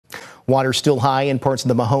Water still high in parts of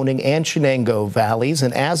the Mahoning and Shenango valleys,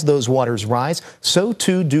 and as those waters rise, so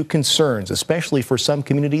too do concerns, especially for some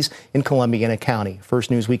communities in Columbiana County.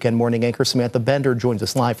 First News Weekend morning anchor Samantha Bender joins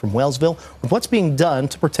us live from Wellsville with what's being done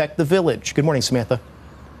to protect the village. Good morning, Samantha.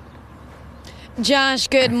 Josh,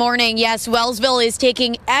 good morning. Yes, Wellsville is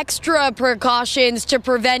taking extra precautions to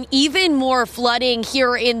prevent even more flooding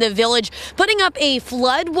here in the village, putting up a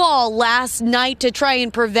flood wall last night to try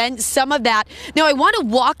and prevent some of that. Now, I want to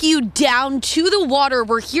walk you down to the water.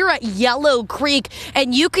 We're here at Yellow Creek,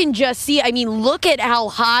 and you can just see, look at how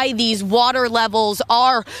high these water levels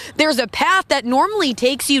are. There's a path that normally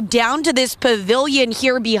takes you down to this pavilion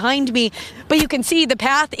here behind me, but you can see the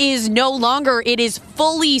path is no longer. It is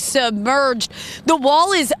fully submerged. The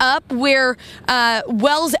wall is up where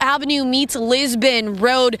Wells Avenue meets Lisbon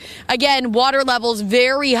Road. Again, water levels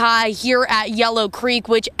very high here at Yellow Creek,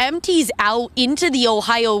 which empties out into the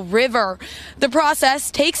Ohio River. The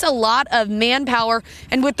process takes a lot of manpower,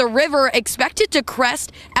 and with the river expected to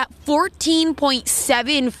crest at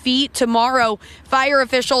 14.7 feet tomorrow, fire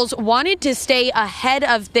officials wanted to stay ahead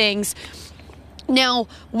of things. Now,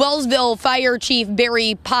 Wellsville Fire Chief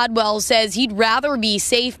Barry Podwell says he'd rather be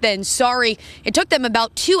safe than sorry. It took them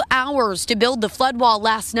about 2 hours to build the flood wall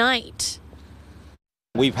last night.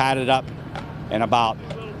 We've had it up in about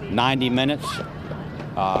 90 minutes,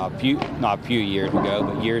 not a few years ago,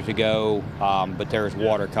 but years ago. But there's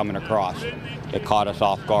water coming across. It caught us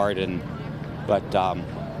off guard,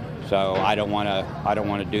 so I don't want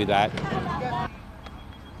to do that.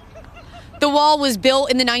 The wall was built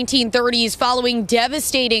in the 1930s following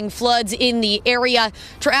devastating floods in the area.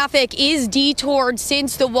 Traffic is detoured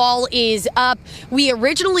since the wall is up. We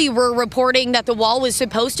originally were reporting that the wall was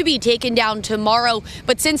supposed to be taken down tomorrow,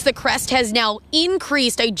 but since the crest has now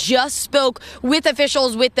increased, I just spoke with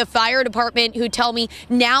officials with the fire department who tell me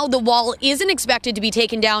now the wall isn't expected to be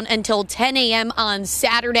taken down until 10 a.m. on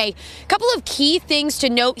Saturday. A couple of key things to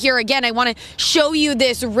note here. Again, I want to show you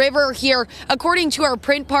this river here. According to our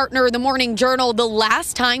print partner, the Morning Journal, the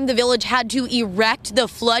last time the village had to erect the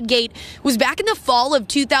floodgate was back in the fall of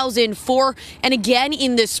 2004 and again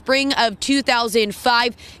in the spring of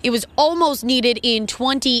 2005. It was almost needed in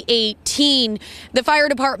 2018. The fire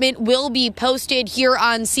department will be posted here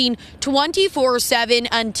on scene 24/7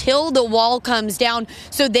 until the wall comes down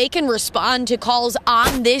so they can respond to calls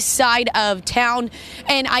on this side of town.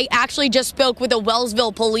 And I actually just spoke with a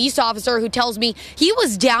Wellsville police officer who tells me he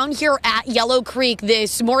was down here at Yellow Creek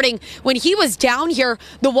this morning. When he was down here,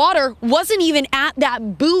 the water wasn't even at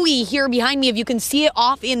that buoy here behind me. If you can see it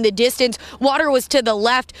off in the distance, water was to the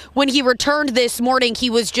left. When he returned this morning,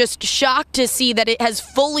 he was just shocked to see that it has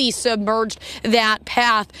fully submerged that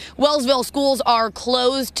path. Wellsville schools are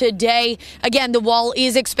closed today. Again, the wall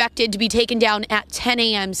is expected to be taken down at 10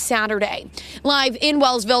 a.m. Saturday. Live in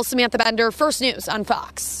Wellsville, Samantha Bender, First News on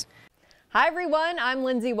Fox. Hi everyone, I'm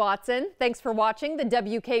Lindsay Watson. Thanks for watching the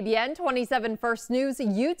WKBN 27 First News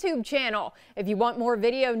YouTube channel. If you want more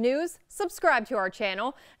video news, subscribe to our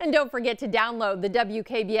channel. And don't forget to download the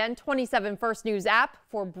WKBN 27 First News app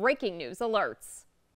for breaking news alerts.